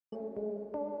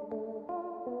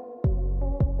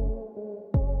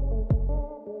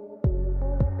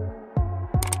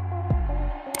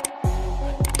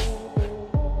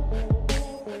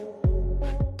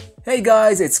Hey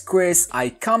guys, it's Chris.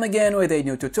 I come again with a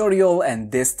new tutorial, and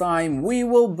this time we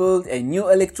will build a new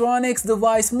electronics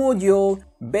device module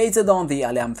based on the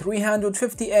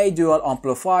LM358 Dual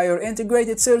amplifier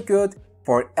integrated circuit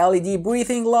for LED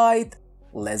breathing light.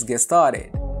 Let's get started.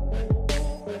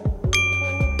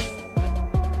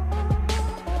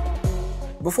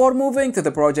 Before moving to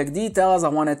the project details, I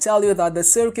want to tell you that the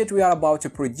circuit we are about to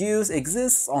produce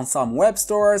exists on some web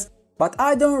stores, but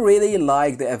I don't really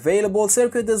like the available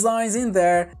circuit designs in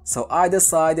there, so I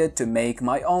decided to make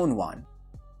my own one.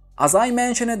 As I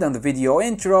mentioned in the video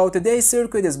intro, today's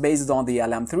circuit is based on the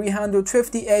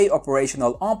LM358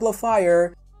 operational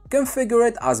amplifier,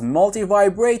 configured as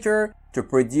multi-vibrator to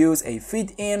produce a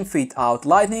feed-in, feed-out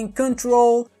lightning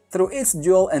control through its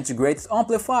dual integrated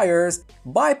amplifiers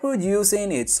by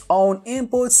producing its own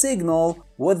input signal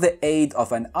with the aid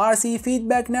of an RC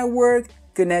feedback network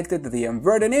connected to the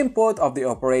inverted input of the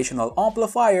operational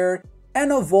amplifier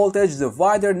and a voltage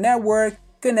divider network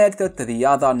connected to the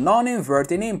other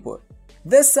non-inverting input.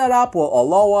 This setup will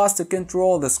allow us to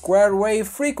control the square wave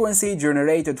frequency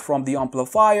generated from the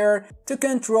amplifier to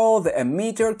control the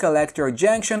emitter collector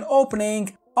junction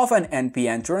opening of an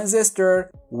NPN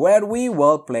transistor where we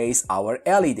will place our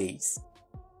LEDs.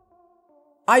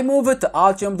 I moved to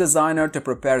Altium Designer to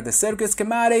prepare the circuit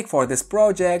schematic for this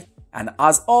project, and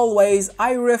as always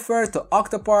I refer to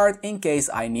Octopart in case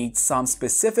I need some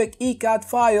specific ECAD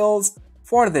files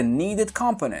for the needed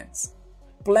components.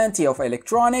 Plenty of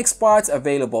electronics parts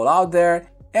available out there,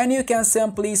 and you can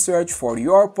simply search for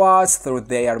your parts through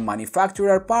their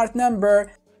manufacturer part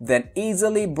number, then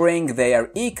easily bring their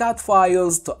ECAD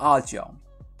files to Altium.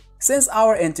 Since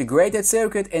our integrated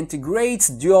circuit integrates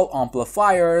dual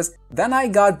amplifiers, then I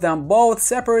got them both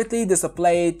separately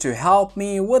displayed to help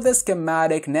me with the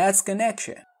schematic NETS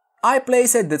connection. I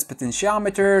placed this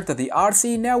potentiometer to the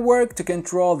RC network to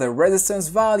control the resistance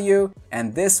value,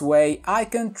 and this way I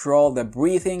control the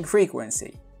breathing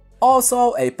frequency.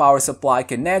 Also, a power supply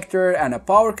connector and a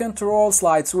power control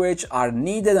slide switch are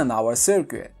needed in our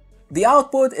circuit. The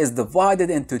output is divided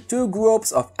into two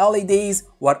groups of LEDs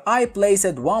where I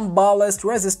placed one ballast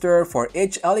resistor for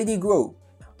each LED group.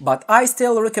 But I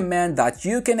still recommend that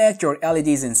you connect your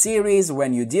LEDs in series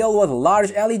when you deal with a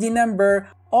large LED number,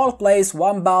 or place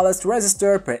one ballast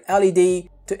resistor per LED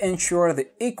to ensure the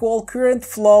equal current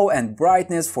flow and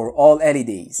brightness for all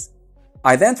LEDs.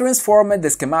 I then transformed the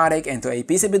schematic into a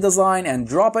PCB design and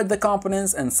dropped the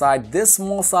components inside this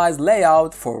small size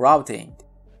layout for routing.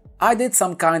 I did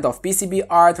some kind of PCB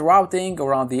art routing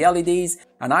around the LEDs,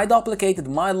 and I duplicated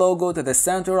my logo to the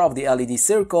center of the LED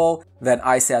circle. Then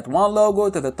I set one logo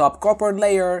to the top copper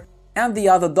layer and the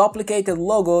other duplicated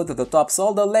logo to the top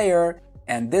solder layer,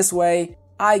 and this way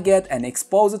I get an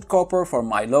exposed copper for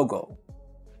my logo.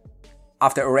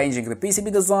 After arranging the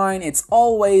PCB design, it's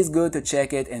always good to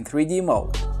check it in 3D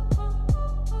mode.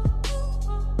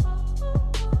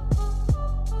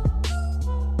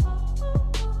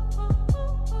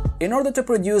 In order to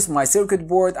produce my circuit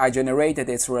board, I generated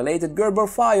its related Gerber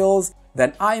files,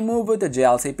 then I moved to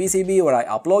GLC PCB where I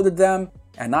uploaded them,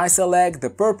 and I select the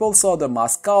purple solder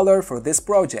mask color for this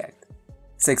project.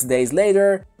 6 days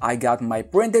later, I got my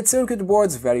printed circuit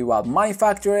boards very well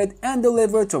manufactured and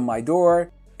delivered to my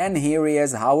door, and here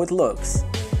is how it looks.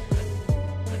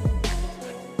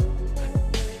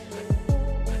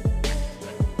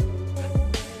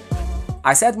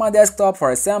 I set my desktop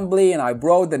for assembly and I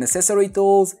brought the necessary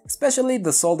tools, especially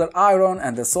the solder iron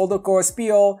and the solder core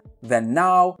speel. Then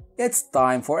now it's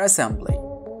time for assembly.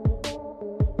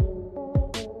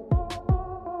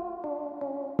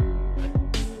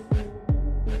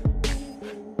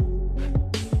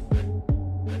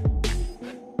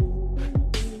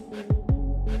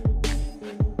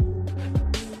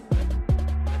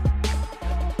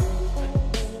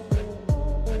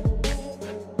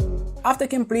 After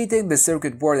completing the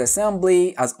circuit board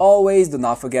assembly, as always, do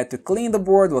not forget to clean the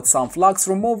board with some flux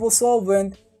removal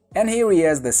solvent, and here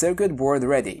is the circuit board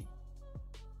ready.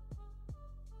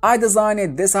 I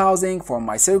designed this housing for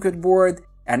my circuit board,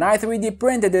 and I 3D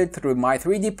printed it through my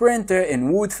 3D printer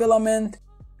in wood filament.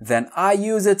 Then I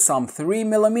used some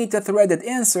 3mm threaded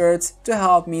inserts to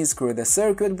help me screw the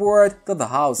circuit board to the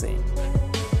housing.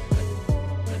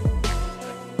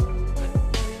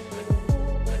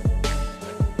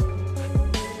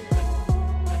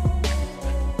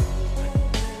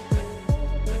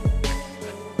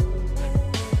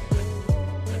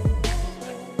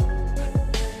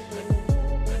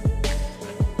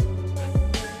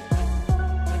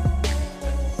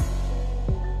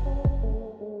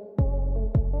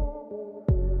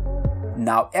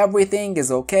 Now everything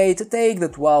is okay to take the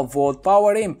 12-volt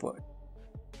power input.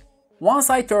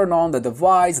 Once I turn on the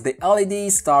device, the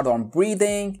LEDs start on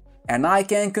breathing, and I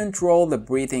can control the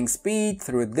breathing speed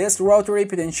through this rotary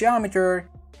potentiometer,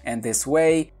 and this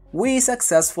way we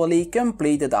successfully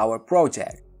completed our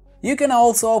project. You can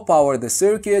also power the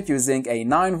circuit using a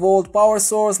 9-volt power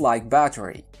source like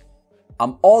battery.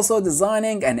 I'm also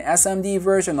designing an SMD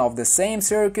version of the same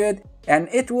circuit, and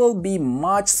it will be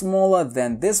much smaller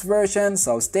than this version,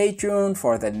 so stay tuned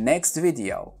for the next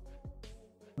video.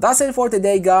 That's it for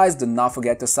today, guys. Do not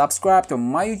forget to subscribe to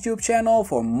my YouTube channel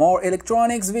for more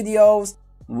electronics videos.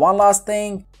 One last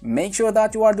thing, make sure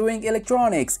that you are doing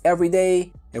electronics every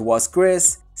day. It was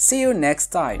Chris. See you next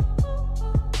time.